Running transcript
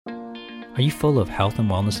Are you full of health and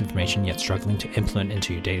wellness information yet struggling to implement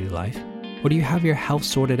into your daily life? Or do you have your health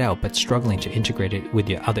sorted out but struggling to integrate it with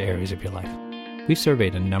your other areas of your life? We've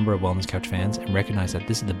surveyed a number of Wellness Couch fans and recognize that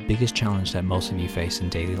this is the biggest challenge that most of you face in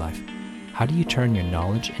daily life. How do you turn your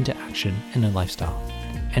knowledge into action and a lifestyle?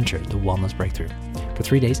 Enter the Wellness Breakthrough. For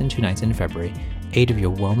 3 days and 2 nights in February, 8 of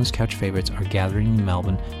your Wellness Couch favorites are gathering in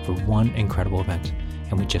Melbourne for one incredible event,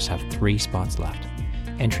 and we just have 3 spots left.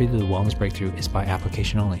 Entry to the Wellness Breakthrough is by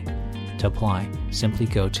application only. To apply, simply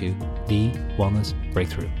go to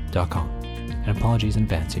thewellnessbreakthrough.com. And apologies in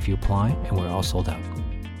advance if you apply and we're all sold out.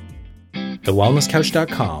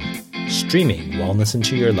 TheWellnessCouch.com, streaming wellness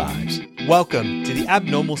into your lives. Welcome to The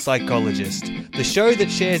Abnormal Psychologist, the show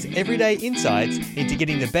that shares everyday insights into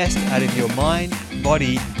getting the best out of your mind,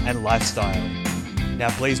 body, and lifestyle.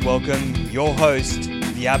 Now please welcome your host,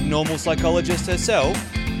 the abnormal psychologist herself,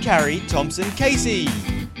 Carrie Thompson-Casey.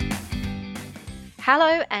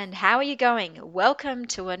 Hello and how are you going? Welcome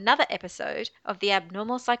to another episode of The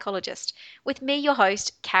Abnormal Psychologist with me, your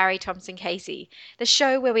host, Carrie Thompson-Casey, the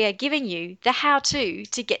show where we are giving you the how-to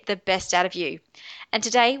to get the best out of you. And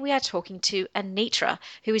today we are talking to Anitra,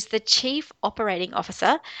 who is the Chief Operating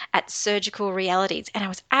Officer at Surgical Realities. And I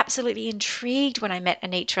was absolutely intrigued when I met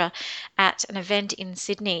Anitra at an event in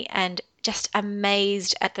Sydney and just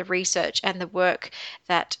amazed at the research and the work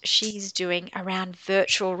that she's doing around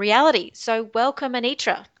virtual reality. So welcome,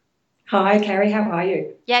 Anitra. Hi, Carrie. How are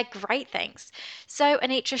you? Yeah, great, thanks. So,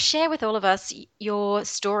 Anitra, share with all of us your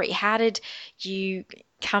story. How did you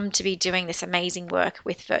come to be doing this amazing work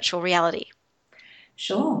with virtual reality?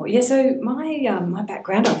 Sure. Yeah. So my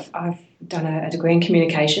background, I've done a degree in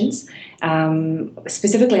communications.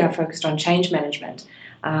 Specifically, I focused on change management.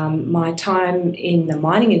 My time in the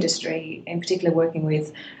mining industry, in particular, working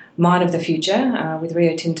with Mine of the Future with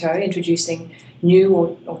Rio Tinto, introducing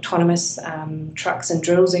new autonomous trucks and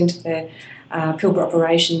drills into their Pilbara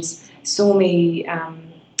operations, saw me,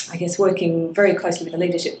 working very closely with the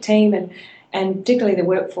leadership team and particularly the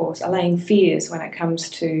workforce, allaying fears when it comes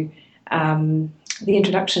to the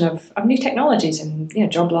introduction of new technologies and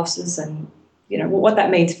job losses and what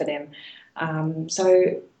that means for them.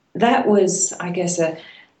 So that was, I guess, a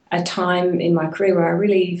time in my career where I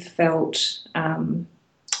really felt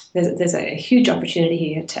there's a huge opportunity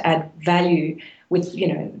here to add value with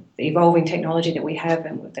the evolving technology that we have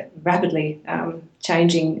and with the rapidly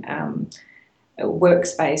changing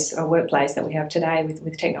workspace or workplace that we have today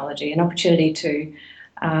with technology, an opportunity to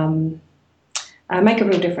make a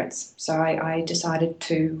real difference. So I decided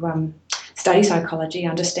to study psychology,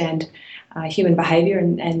 understand human behaviour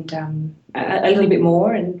and a little bit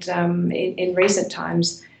more. And in recent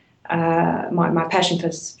times, my passion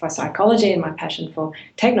for psychology and my passion for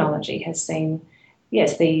technology has seen,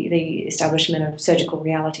 the establishment of Surgical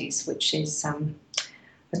Realities, which is a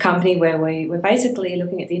company where we're basically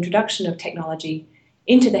looking at the introduction of technology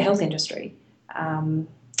into the health industry.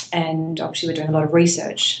 And obviously we're doing a lot of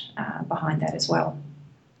research behind that as well.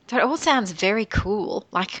 So it all sounds very cool.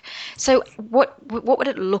 So what would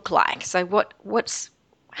it look like? So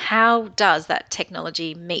how does that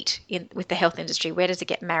technology meet with the health industry? Where does it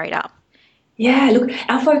get married up? Yeah, look,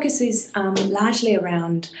 our focus is largely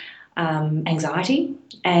around anxiety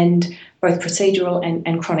and both procedural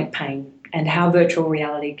and chronic pain, and how virtual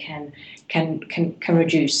reality can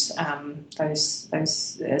reduce those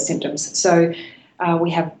symptoms. So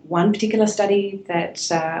we have one particular study that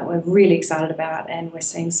we're really excited about, and we're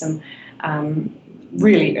seeing some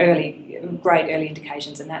really great early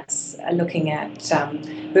indications, and that's looking at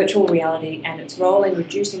virtual reality and its role in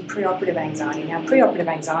reducing preoperative anxiety. Now, preoperative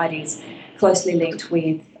anxiety is closely linked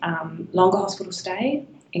with longer hospital stay,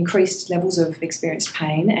 increased levels of experienced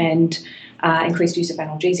pain, and increased use of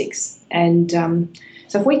analgesics. And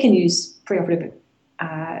so if we can use virtual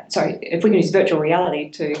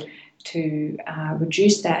reality to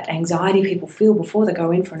reduce that anxiety people feel before they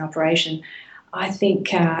go in for an operation, I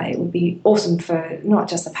think it would be awesome for not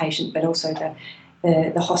just the patient but also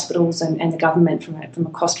the hospitals and the government from a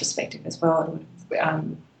cost perspective as well. It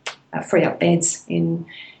would free up beds in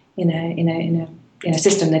a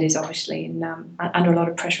system that is obviously under a lot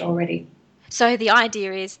of pressure already. So the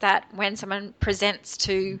idea is that when someone presents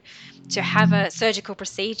to have a surgical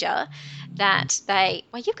procedure, that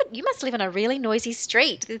you must live on a really noisy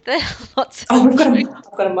street. I've got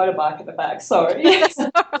a motorbike at the back. Sorry.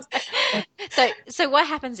 So what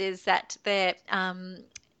happens is that that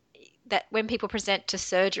when people present to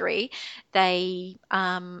surgery, they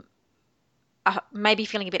are maybe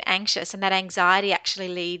feeling a bit anxious, and that anxiety actually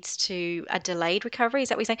leads to a delayed recovery. Is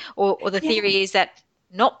that what you're saying? Or the theory is that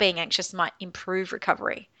not being anxious might improve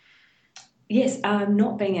recovery? Yes,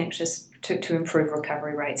 not being anxious to improve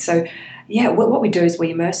recovery rates. So, yeah, what we do is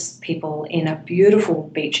we immerse people in a beautiful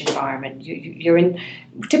beach environment. You're in,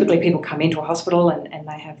 typically people come into a hospital and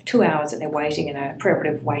they have 2 hours that they're waiting in a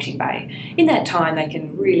preoperative waiting bay. In that time, they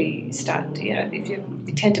can really start, if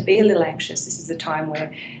you tend to be a little anxious, this is the time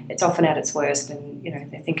where it's often at its worst, and,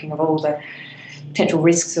 they're thinking of all the potential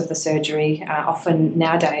risks of the surgery. Often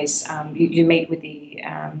nowadays, you meet with the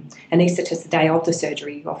anaesthetist the day of the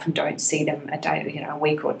surgery. You often don't see them a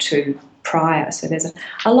week or two prior. So there's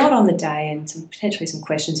a lot on the day, and potentially some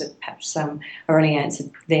questions that perhaps are only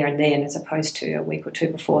answered there and then, as opposed to a week or two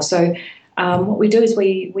before. So what we do is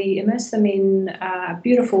we immerse them in a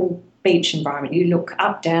beautiful beach environment. You look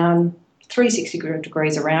up, down, 360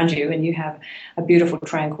 degrees around you, and you have a beautiful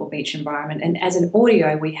tranquil beach environment. And as an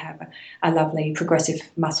audio, we have a lovely progressive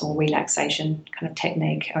muscle relaxation kind of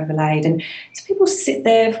technique overlaid. And so people sit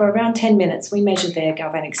there for around 10 minutes. We measure their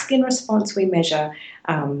galvanic skin response, we measure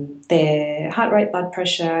their heart rate, blood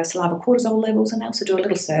pressure, saliva cortisol levels, and also do a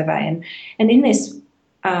little survey. And in this,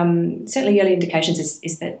 certainly early indications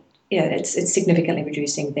is that it's significantly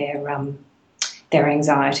reducing their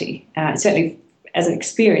anxiety. Certainly, as an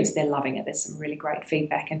experience, they're loving it. There's some really great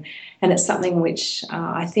feedback, and it's something which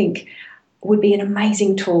I think would be an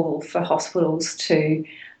amazing tool for hospitals to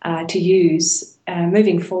use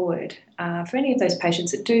moving forward for any of those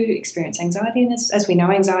patients that do experience anxiety. And as we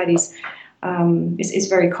know, anxiety is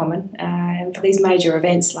very common, and for these major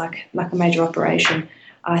events like a major operation,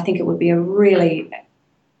 I think it would be a really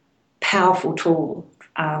powerful tool.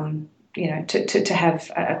 To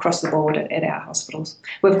have across the board at our hospitals.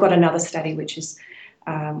 We've got another study which is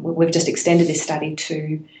we've just extended this study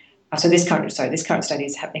to this current study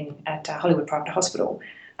is happening at Hollywood Private Hospital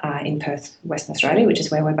in Perth, Western Australia, which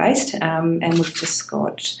is where we're based, and we've just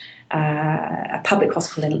got a public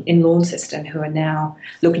hospital in Launceston who are now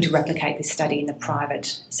looking to replicate this study in the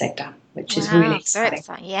private sector, which is really exciting. Very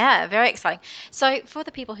exciting. Yeah, very exciting. So for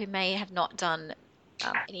the people who may have not done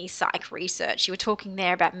any psych research, you were talking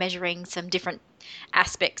there about measuring some different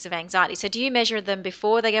aspects of anxiety. So do you measure them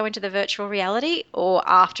before they go into the virtual reality or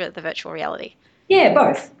after the virtual reality? Yeah,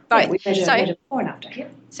 both. Both. Yeah, we measure before and after. Yeah.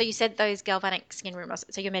 So you said those galvanic skin rumors.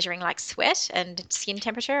 So you're measuring like sweat and skin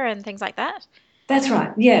temperature and things like that? That's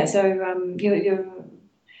right. Yeah. So you're.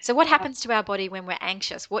 So what happens to our body when we're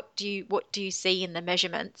anxious? What do you see in the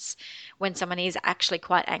measurements when someone is actually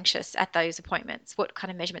quite anxious at those appointments? What kind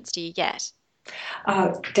of measurements do you get?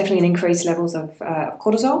 Definitely an increased levels of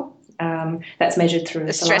cortisol. That's measured through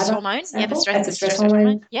the saliva stress hormone. sample. Yeah, That's a stress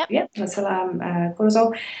hormone. Yep. That's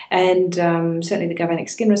cortisol, and certainly the galvanic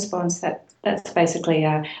skin response. That's basically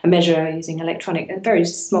a measure using a very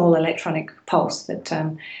small electronic pulse that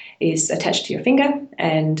is attached to your finger.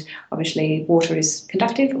 And obviously, water is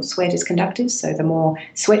conductive, or sweat is conductive. So the more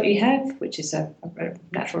sweat you have, which is a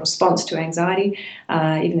natural response to anxiety,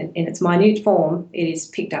 even in its minute form, it is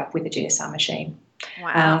picked up with a GSR machine.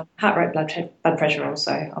 Wow. Heart rate, blood pressure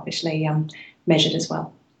also obviously measured as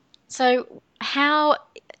well. So how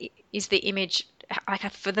is the image, like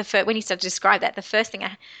when you started to describe that, the first thing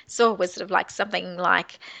I saw was sort of like something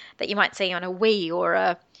like that you might see on a Wii or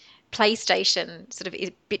a PlayStation, sort of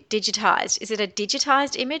a bit digitized. Is it a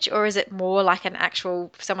digitized image or is it more like an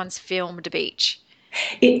actual someone's filmed beach?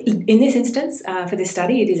 In this instance, for this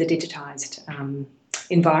study, it is a digitized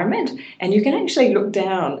environment, and you can actually look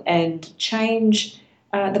down and change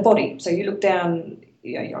the body. So you look down,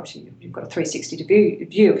 obviously you've got a 360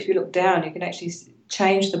 view. If you look down, you can actually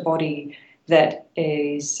change the body that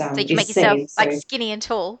is so you can make yourself like skinny and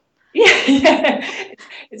tall. Yeah.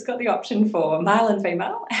 It's got the option for male and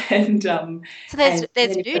female, and so there's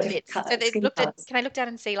nude bits. So they've looked at. Can I look down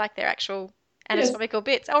and see like their actual anatomical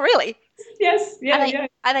bits? Oh, really? Yes. Yeah.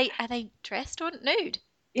 Are they dressed or nude?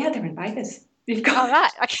 Yeah, they're in bathers. You've got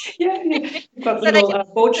right. Okay. You've got little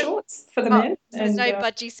board shorts for the men. So there's no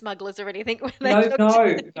budgie smugglers or anything. No.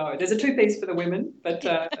 There's a two-piece for the women, but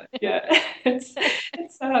it's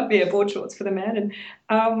board shorts for the men, and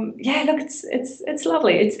look, it's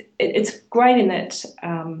lovely. It's great in that.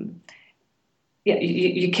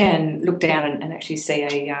 You can look down and actually see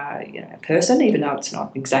a person, even though it's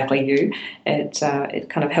not exactly you. It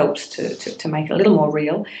kind of helps to make it a little more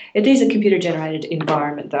real. It is a computer-generated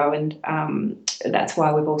environment, though, and that's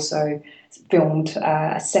why we've also filmed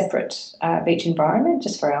a separate beach environment,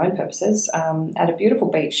 just for our own purposes, at a beautiful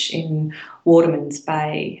beach in Waterman's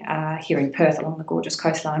Bay here in Perth, along the gorgeous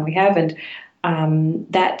coastline we have. And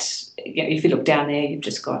if you look down there, you've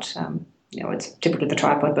just got... it's typically the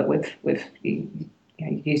tripod, but we've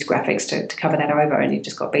used graphics to cover that over, and you've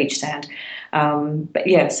just got beach sand.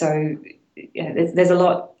 There's a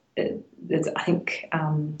lot I think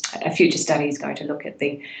a future study is going to look at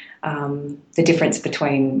the difference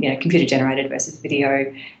between computer generated versus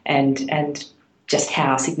video, and just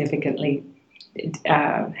how significantly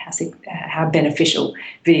how beneficial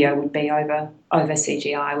video would be over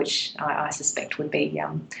CGI, which I suspect would be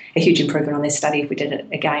a huge improvement on this study if we did it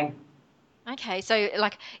again. Okay, so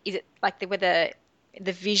is it like whether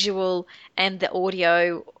the visual and the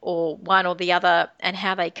audio, or one or the other, and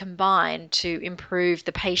how they combine to improve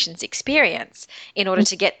the patient's experience in order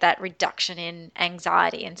to get that reduction in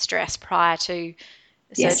anxiety and stress prior to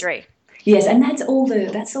Yes. surgery? Yes, and that's all the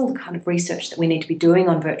kind of research that we need to be doing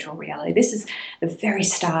on virtual reality. This is the very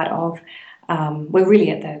start of we're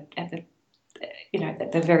really at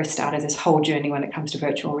the very start of this whole journey when it comes to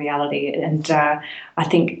virtual reality, and I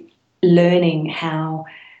think learning how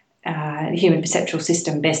the human perceptual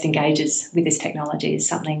system best engages with this technology is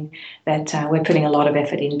something that we're putting a lot of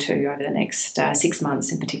effort into over the next 6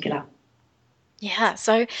 months in particular. Yeah.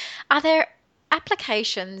 So are there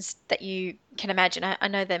applications that you can imagine? I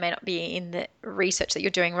know they may not be in the research that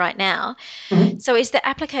you're doing right now. Mm-hmm. So is there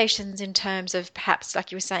applications in terms of, perhaps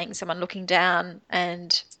like you were saying, someone looking down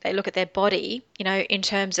and they look at their body, in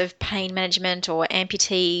terms of pain management or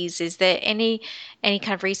amputees? Is there any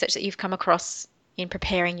kind of research that you've come across in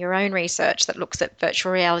preparing your own research that looks at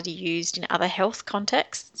virtual reality used in other health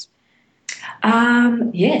contexts?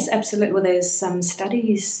 Yes, absolutely. Well, there's some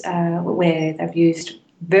studies where they've used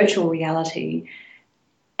virtual reality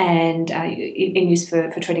and in use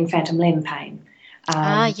for treating phantom limb pain.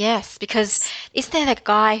 Yes, because is there that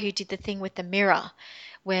guy who did the thing with the mirror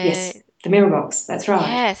where, Yes, the mirror box. That's right.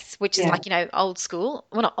 yes, which is Yeah, like, old school.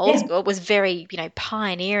 Well, not old yeah, school, it was very,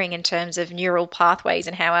 pioneering in terms of neural pathways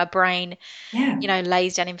and how our brain, yeah.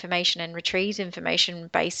 lays down information and retrieves information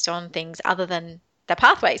based on things other than the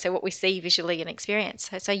pathway. So what we see visually and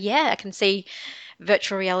experience. So yeah, I can see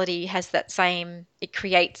virtual reality has that same, it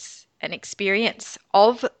creates an experience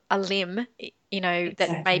of a limb,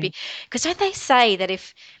 that maybe, Exactly. because don't they say that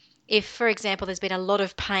if, for example, there's been a lot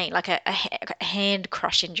of pain, like a hand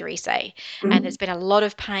crush injury, say, and Mm-hmm. there's been a lot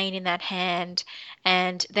of pain in that hand,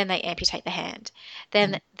 and then they amputate the hand,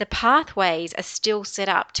 then the pathways are still set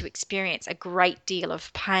up to experience a great deal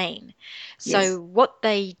of pain. So Yes, what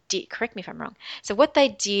they did, correct me if I'm wrong, so what they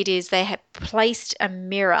did is they had placed a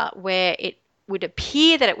mirror where it would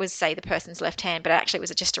appear that it was, say, the person's left hand, but actually it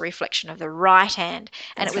was just a reflection of the right hand.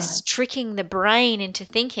 And it that's was right. tricking the brain into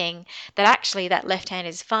thinking that actually that left hand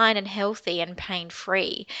is fine and healthy and pain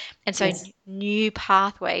free. And so Yes, new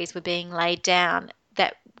pathways were being laid down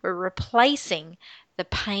that were replacing the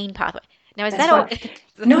pain pathway. Now, is that that's all? right.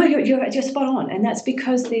 No, you're spot on, and that's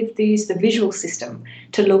because they've used the visual system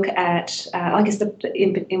to look at. I guess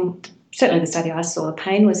in certainly the study I saw, the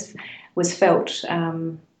pain was felt.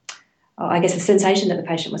 I guess the sensation that the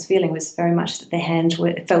patient was feeling was very much that their hand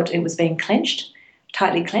felt it was being clenched,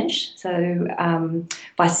 tightly clenched. So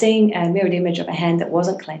by seeing a mirrored image of a hand that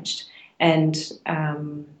wasn't clenched and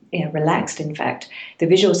relaxed, in fact, the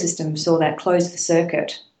visual system saw that close the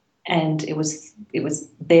circuit, and it was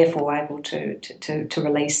therefore able to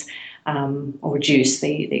release or reduce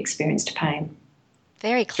the experienced pain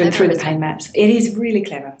Very clever, through the isn't it? pain maps. It is really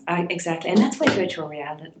clever, exactly, and that's where virtual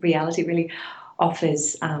reality really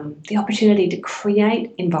offers the opportunity to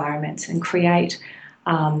create environments and create,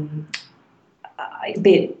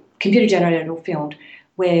 be it computer generated or filmed,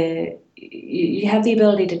 where you have the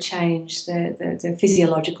ability to change the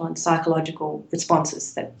physiological and psychological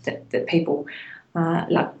responses that people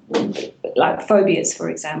like phobias, for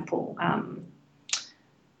example.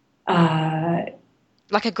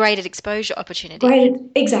 Like a graded exposure opportunity. Graded,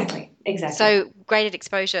 exactly. So graded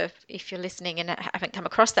exposure, if you're listening and haven't come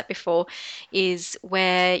across that before, is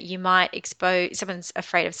where you might expose, someone's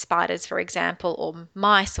afraid of spiders, for example, or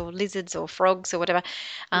mice or lizards or frogs or whatever.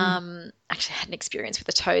 Actually, I had an experience with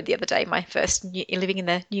a toad the other day. Living in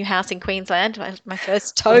the new house in Queensland, my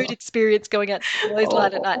first toad experience going out to the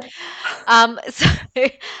clothesline at night.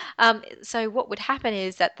 So what would happen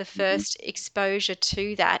is that the first exposure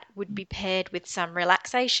to that would be paired with some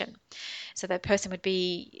relaxation. So the person would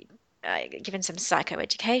be given some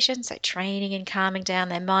psychoeducation, so training in calming down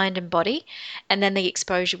their mind and body, and then the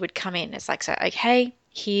exposure would come in. It's like, so, okay,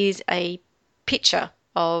 here's a picture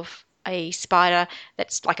of a spider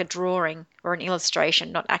that's like a drawing or an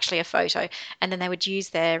illustration, not actually a photo. And then they would use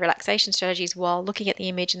their relaxation strategies while looking at the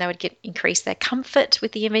image, and they would increase their comfort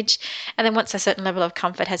with the image. And then once a certain level of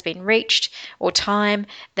comfort has been reached or time,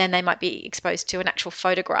 then they might be exposed to an actual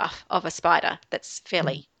photograph of a spider that's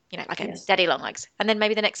fairly like a Yes. daddy long legs. And then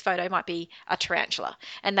maybe the next photo might be a tarantula.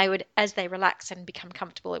 And they would, as they relax and become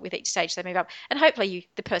comfortable with each stage, they move up. And hopefully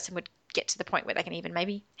the person would get to the point where they can even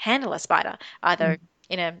maybe handle a spider, either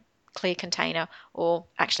in a clear container or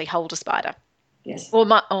actually hold a spider. Yes. Or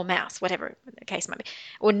mouse, whatever the case might be,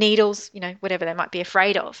 or needles, whatever they might be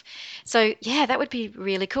afraid of. So yeah, that would be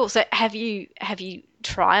really cool. So have you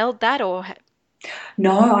trialed that or?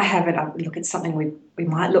 No, I haven't. Look, it's something we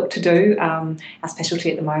might look to do. Our specialty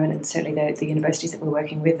at the moment, and certainly the universities that we're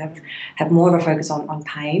working with, have more of a focus on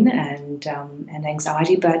pain and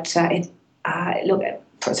anxiety. But so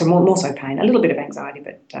more so pain, a little bit of anxiety.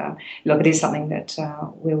 But look, it is something that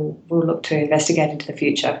we'll look to investigate into the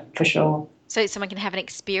future for sure. So someone can have an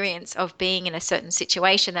experience of being in a certain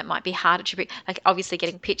situation that might be harder to, like obviously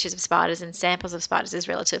getting pictures of spiders and samples of spiders is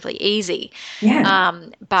relatively easy. Yeah.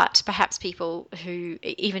 But perhaps people who,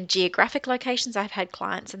 even geographic locations, I've had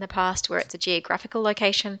clients in the past where it's a geographical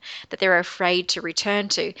location that they're afraid to return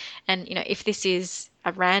to. And, if this is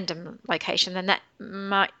a random location, then that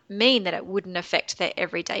might mean that it wouldn't affect their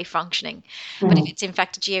everyday functioning. But if it's in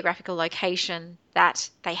fact a geographical location that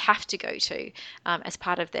they have to go to as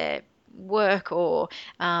part of their work or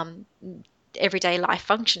everyday life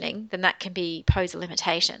functioning, then that can pose a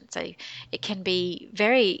limitation. So it can be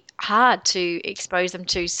very hard to expose them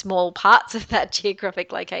to small parts of that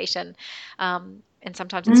geographic location. And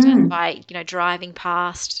sometimes it's done by, driving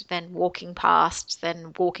past, then walking past,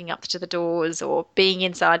 then walking up to the doors or being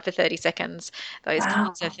inside for 30 seconds, those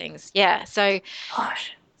kinds of things. Yeah. So,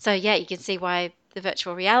 Gosh. So yeah, you can see why the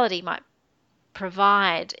virtual reality might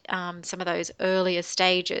provide some of those earlier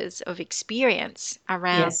stages of experience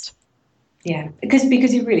around. Yes. Yeah, because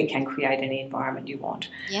you really can create any environment you want.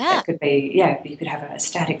 Yeah. It could be, you could have a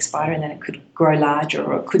static spider and then it could grow larger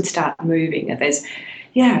or it could start moving. And there's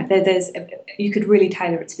you could really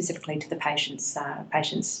tailor it specifically to the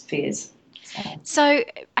patient's fears. So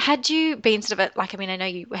had you been sort of I know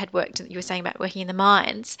you were saying about working in the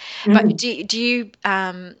mines, but do you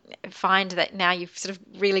find that now you've sort of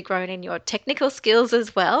really grown in your technical skills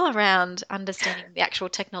as well around understanding the actual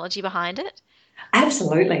technology behind it?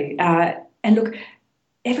 Absolutely. And look,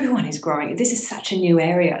 everyone is growing. This is such a new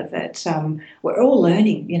area that we're all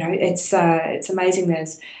learning. It's amazing.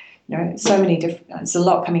 There's so many different. There's a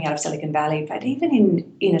lot coming out of Silicon Valley, but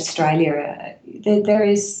even in Australia, there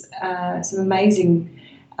is some amazing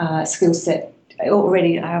skill set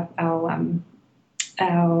already. Our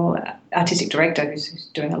artistic director, who's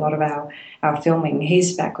doing a lot of our filming,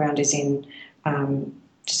 his background is in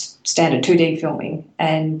just standard 2D filming,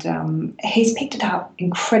 and he's picked it up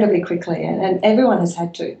incredibly quickly, and everyone has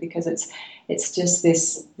had to, because it's just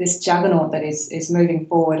this juggernaut that is moving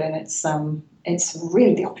forward, and it's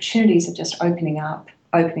really, the opportunities are just opening up.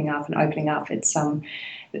 It's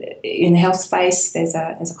in the health space. There's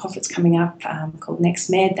a conference coming up called Next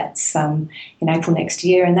Med. That's in April next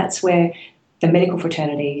year, and that's where the medical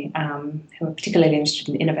fraternity, who are particularly interested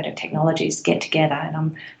in innovative technologies, get together, and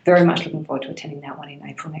I'm very much looking forward to attending that one in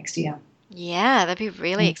April next year. Yeah, that'd be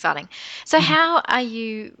really exciting. So how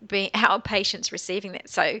are patients receiving that?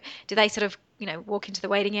 So do they sort of, walk into the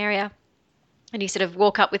waiting area and you sort of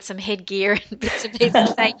walk up with some headgear and bits and pieces and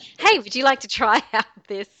say, hey, would you like to try out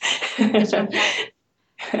this?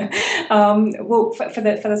 Well, for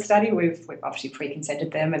the study, we've obviously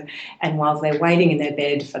pre-consented them, and while they're waiting in their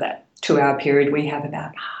bed for that 2-hour period, we have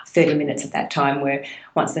about 30 minutes at that time where,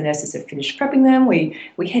 once the nurses have finished prepping them, we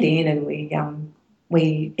head in and we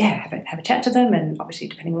have a chat to them, and obviously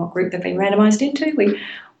depending on what group they've been randomised into,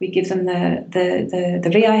 we give them the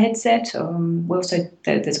VR headset. We also,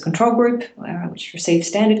 there's a control group which receives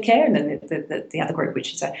standard care, and then the other group,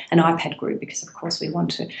 which is an iPad group, because of course we want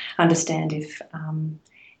to understand if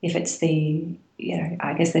it's the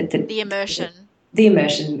immersion. The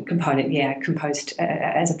immersion component, composed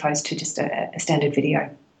as opposed to just a standard video.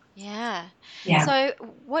 Yeah. Yeah. So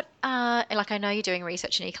what, I know you're doing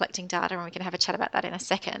research and you're collecting data, and we can have a chat about that in a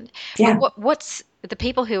second. Yeah. What's the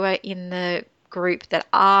people who are in the group that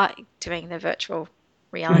are doing the virtual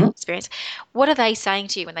reality experience, what are they saying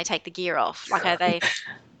to you when they take the gear off? Are they...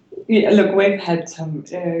 Yeah, look, we've had some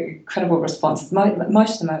incredible responses.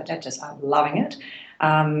 Most of them are just loving it.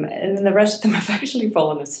 And then the rest of them have actually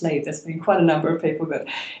fallen asleep. There's been quite a number of people that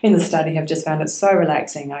in the study have just found it so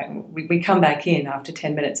relaxing. We come back in after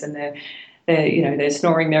 10 minutes and they're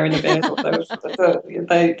snoring there in the bed.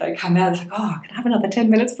 They come out and say, "Oh, can I have another 10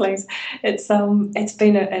 minutes, please?" It's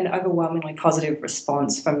been an overwhelmingly positive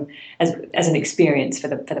response as an experience for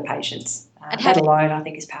the patients. That alone, I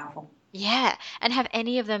think, is powerful. Yeah, and have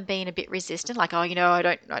any of them been a bit resistant, like, I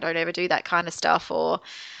don't ever do that kind of stuff, or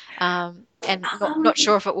and not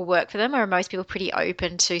sure if it will work for them, or are most people pretty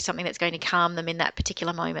open to something that's going to calm them in that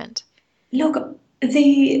particular moment? Look,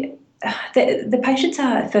 the the patients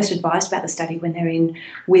are first advised about the study when they're in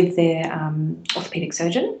with their orthopaedic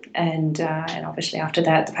surgeon, and obviously after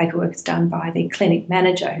that the paperwork is done by the clinic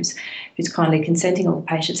manager who's kindly consenting all the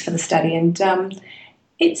patients for the study. And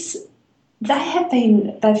they've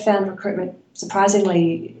found recruitment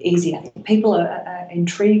surprisingly easy. I think people are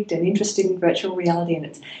intrigued and interested in virtual reality and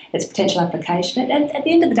its potential application. And at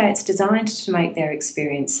the end of the day, it's designed to make their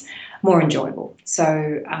experience more enjoyable.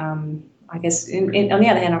 So I guess on the other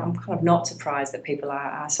hand, I'm kind of not surprised that people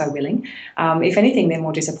are so willing. If anything, they're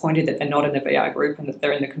more disappointed that they're not in the VR group and that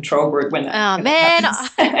they're in the control group when that, Oh when man,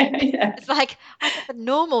 that happens. Yeah. it's like I get the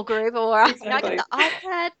normal group or Exactly. I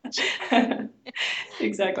get the iPad.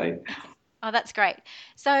 Exactly. Oh, that's great.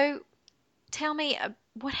 So tell me,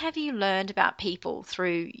 what have you learned about people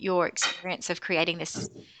through your experience of creating this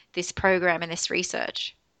program and this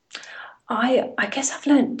research? I guess I've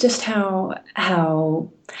learned just how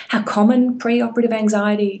common preoperative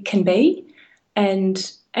anxiety can be, and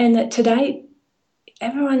that today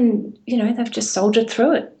everyone, they've just soldiered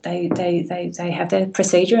through it. They have their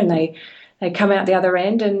procedure and they come out the other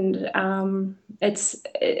end, and it's,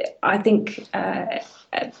 I think,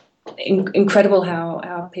 incredible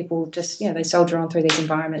how people just, they soldier on through these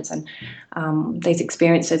environments and these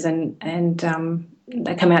experiences, and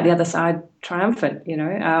they come out the other side triumphant.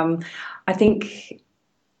 I think,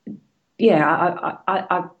 yeah,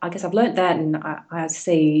 I guess I've learnt that, and I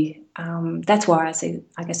see, that's why I see,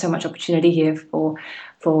 I guess, so much opportunity here for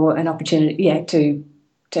an opportunity, to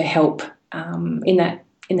help in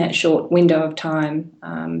that short window of time,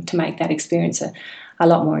 to make that experience a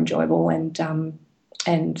lot more enjoyable and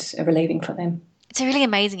relieving for them. It's really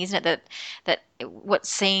amazing, isn't it, that what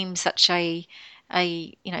seems such a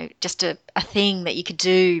just a thing that you could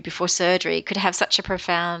do before surgery could have such a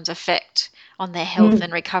profound effect on their health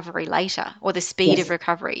and recovery later, or the speed of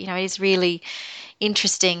recovery. It is really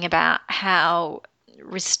interesting about how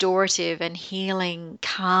restorative and healing,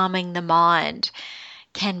 calming the mind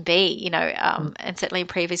can be, and certainly in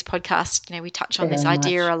previous podcasts, we touch on this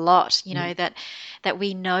idea a lot, that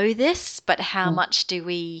we know this, but how much do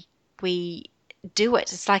we do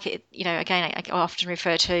it? It's like, again, I often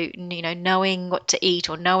refer to, knowing what to eat,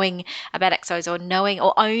 or knowing about exercise, or knowing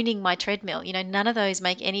or owning my treadmill. None of those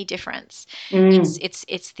make any difference.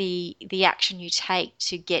 It's the action you take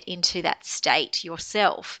to get into that state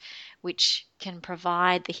yourself, which can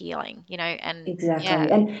provide the healing, and exactly.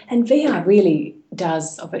 Yeah. And VR really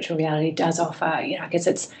does, or virtual reality does offer, I guess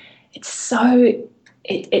it's so,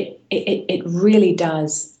 it really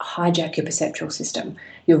does hijack your perceptual system,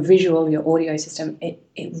 your visual, your audio system. It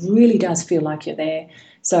really does feel like you're there.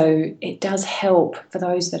 So it does help for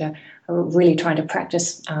those that are really trying to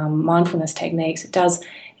practice mindfulness techniques. It's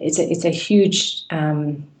a huge,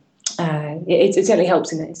 it certainly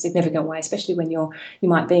helps in a significant way, especially when you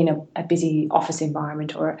might be in a busy office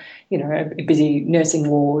environment, or a busy nursing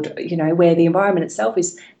ward, where the environment itself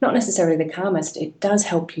is not necessarily the calmest. It does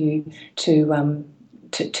help you to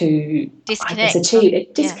disconnect,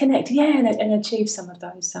 disconnect, and achieve some of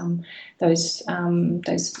those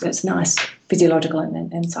nice physiological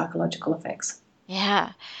and psychological effects.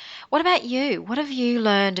 Yeah. What about you? What have you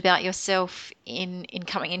learned about yourself in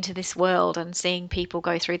coming into this world and seeing people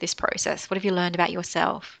go through this process? What have you learned about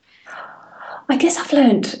yourself? I guess I've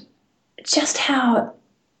learned just how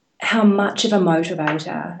much of a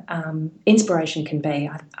motivator inspiration can be.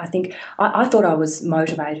 I think I thought I was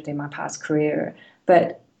motivated in my past career,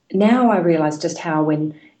 but now I realise just how,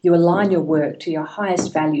 when you align your work to your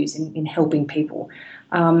highest values in helping people,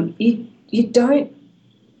 you don't.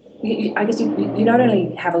 I guess you not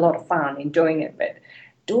only have a lot of fun in doing it, but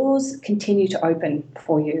doors continue to open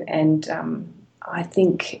for you. And I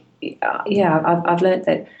think, I've learnt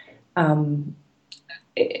that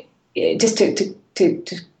just to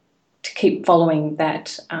keep following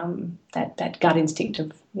that gut instinct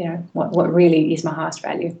of what really is my highest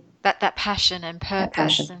value. That passion and purpose. That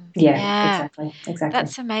passion. And, Exactly.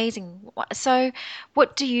 That's amazing. So,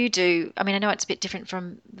 what do you do? I mean, I know it's a bit different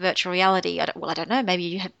from virtual reality. I don't know.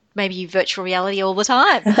 Maybe you virtual reality all the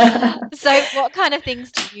time. So, what kind of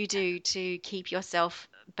things do you do to keep yourself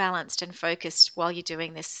balanced and focused while you're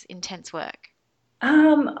doing this intense work?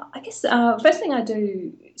 I guess first thing I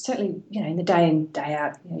do, certainly, in the day in, day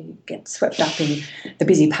out, you get swept up in the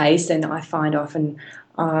busy pace, and I find often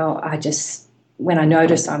I just, when I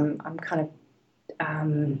notice I'm kind of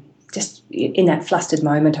just in that flustered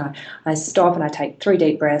moment, I stop and I take 3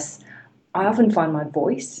 deep breaths. I often find my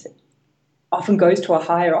voice often goes to a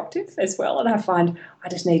higher octave as well, and I find I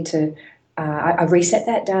just need to I reset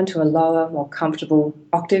that down to a lower, more comfortable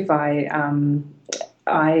octave.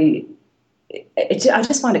 I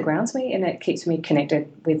just find it grounds me and it keeps me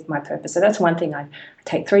connected with my purpose. So that's one thing. I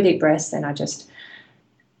take 3 deep breaths and I just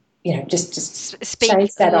speak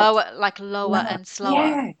chase that lower, off. lower and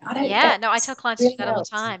slower. Yeah, No, I tell clients really to do that all the helps.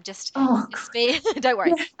 time. Just Oh, speak. Don't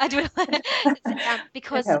worry, yeah. I do it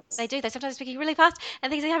because helps. they do. They sometimes speaking really fast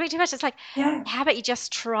and things are happening too much. It's like, Yeah. how about you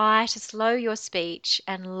just try to slow your speech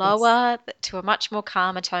and Yes. lower to a much more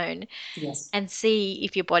calmer tone Yes. and see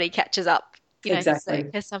if your body catches up. Exactly.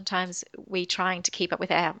 Because sometimes we're trying to keep up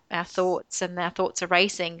with our thoughts and our thoughts are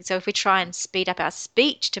racing. So if we try and speed up our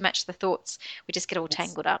speech to match the thoughts, we just get all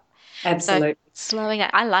tangled up. Absolutely. So slowing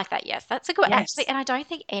that, I like that. Yes, that's a good Yes. actually, and I don't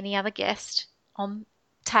think any other guest on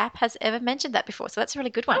Tap has ever mentioned that before. So that's a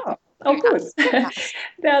really good one. Oh, good. Nice.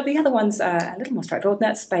 Now, the other one's a little more straightforward.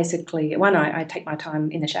 That's basically one. I take my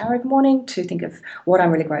time in the shower every morning to think of what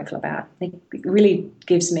I'm really grateful about. It really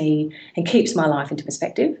gives me and keeps my life into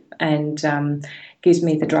perspective and gives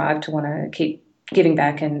me the drive to want to keep giving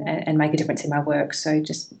back and make a difference in my work. So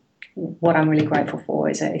just what I'm really grateful for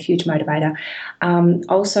is a huge motivator.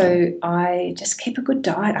 Also, I just keep a good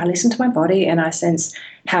diet. I listen to my body and I sense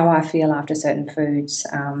how I feel after certain foods.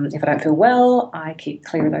 If I don't feel well, I keep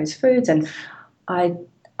clear of those foods. And I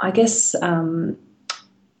guess I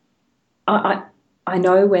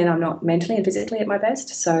know when I'm not mentally and physically at my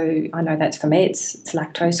best. So I know that's for me. It's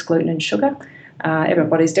lactose, gluten, and sugar.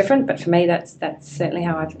 Everybody's different, but for me, that's certainly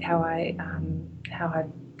how I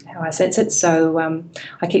sense it. So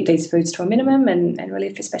I keep these foods to a minimum and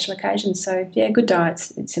really for special occasions. So yeah, good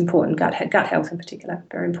diets, it's important. Gut health in particular,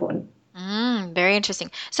 very important. Very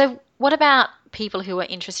interesting. So what about people who are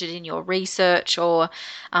interested in your research, or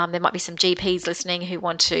there might be some GPs listening who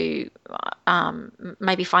want to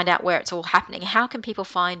maybe find out where it's all happening? How can people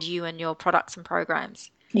find you and your products and programs?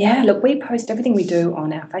 Yeah, look, we post everything we do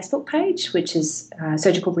on our Facebook page, which is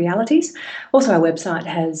Surgical Realities. Also, our website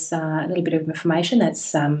has a little bit of information.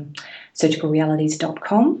 That's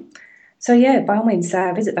surgicalrealities.com. So, yeah, by all means,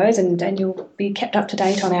 visit those and you'll be kept up to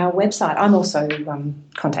date on our website. I'm also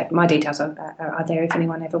my details are there if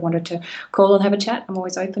anyone ever wanted to call and have a chat. I'm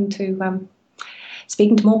always open to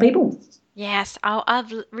speaking to more people. Yes,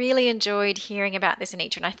 I've really enjoyed hearing about this,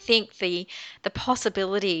 Anitra, and I think the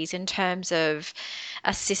possibilities in terms of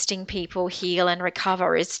assisting people heal and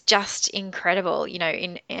recover is just incredible.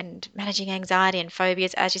 In managing anxiety and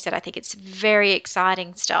phobias, as you said, I think it's very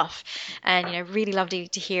exciting stuff, and really love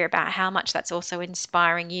to hear about how much that's also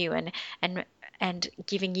inspiring you and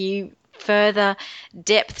giving you further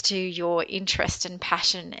depth to your interest and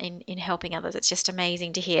passion in helping others. It's just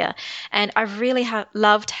amazing to hear. And I really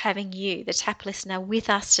loved having you, the Tap listener,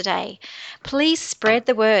 with us today. Please spread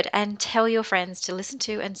the word and tell your friends to listen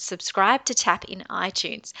to and subscribe to Tap in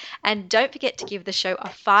iTunes. And don't forget to give the show a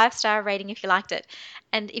 5-star rating if you liked it.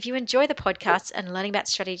 And if you enjoy the podcasts and learning about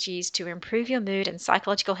strategies to improve your mood and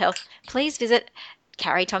psychological health, please visit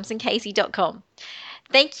carriethompsoncasey.com.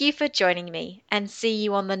 Thank you for joining me, and see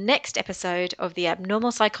you on the next episode of The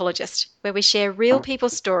Abnormal Psychologist, where we share real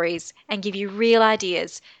people's stories and give you real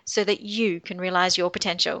ideas so that you can realize your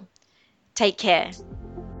potential. Take care.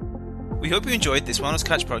 We hope you enjoyed this Wellness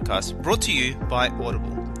Couch podcast brought to you by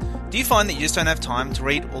Audible. Do you find that you just don't have time to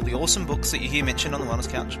read all the awesome books that you hear mentioned on the Wellness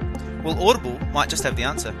Couch? Well, Audible might just have the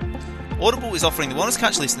answer. Audible is offering the Wellness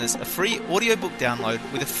Couch listeners a free audiobook download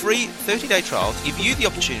with a free 30-day trial to give you the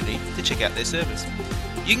opportunity to check out their service.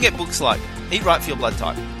 You can get books like Eat Right for Your Blood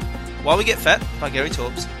Type, Why We Get Fat by Gary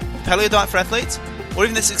Taubes, Paleo Diet for Athletes, or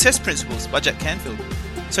even The Success Principles by Jack Canfield.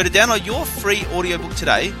 So to download your free audiobook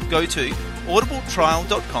today, go to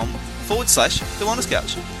audibletrial.com/The Wellness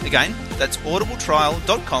Couch. Again, that's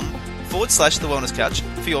audibletrial.com/The Wellness Couch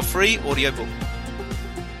for your free audiobook.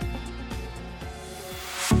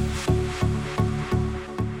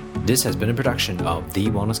 This has been a production of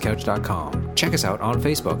TheWellnessCouch.com. Check us out on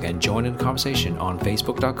Facebook and join in the conversation on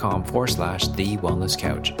Facebook.com/The Wellness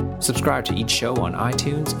Couch. Subscribe to each show on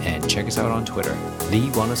iTunes and check us out on Twitter. The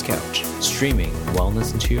Wellness Couch, streaming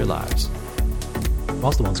wellness into your lives.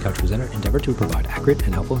 Whilst the Wellness Couch presenter endeavor to provide accurate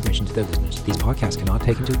and helpful information to their listeners, these podcasts cannot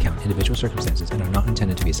take into account individual circumstances and are not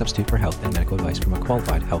intended to be a substitute for health and medical advice from a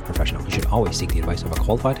qualified health professional. You should always seek the advice of a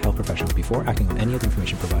qualified health professional before acting on any of the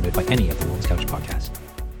information provided by any of the Wellness Couch podcasts.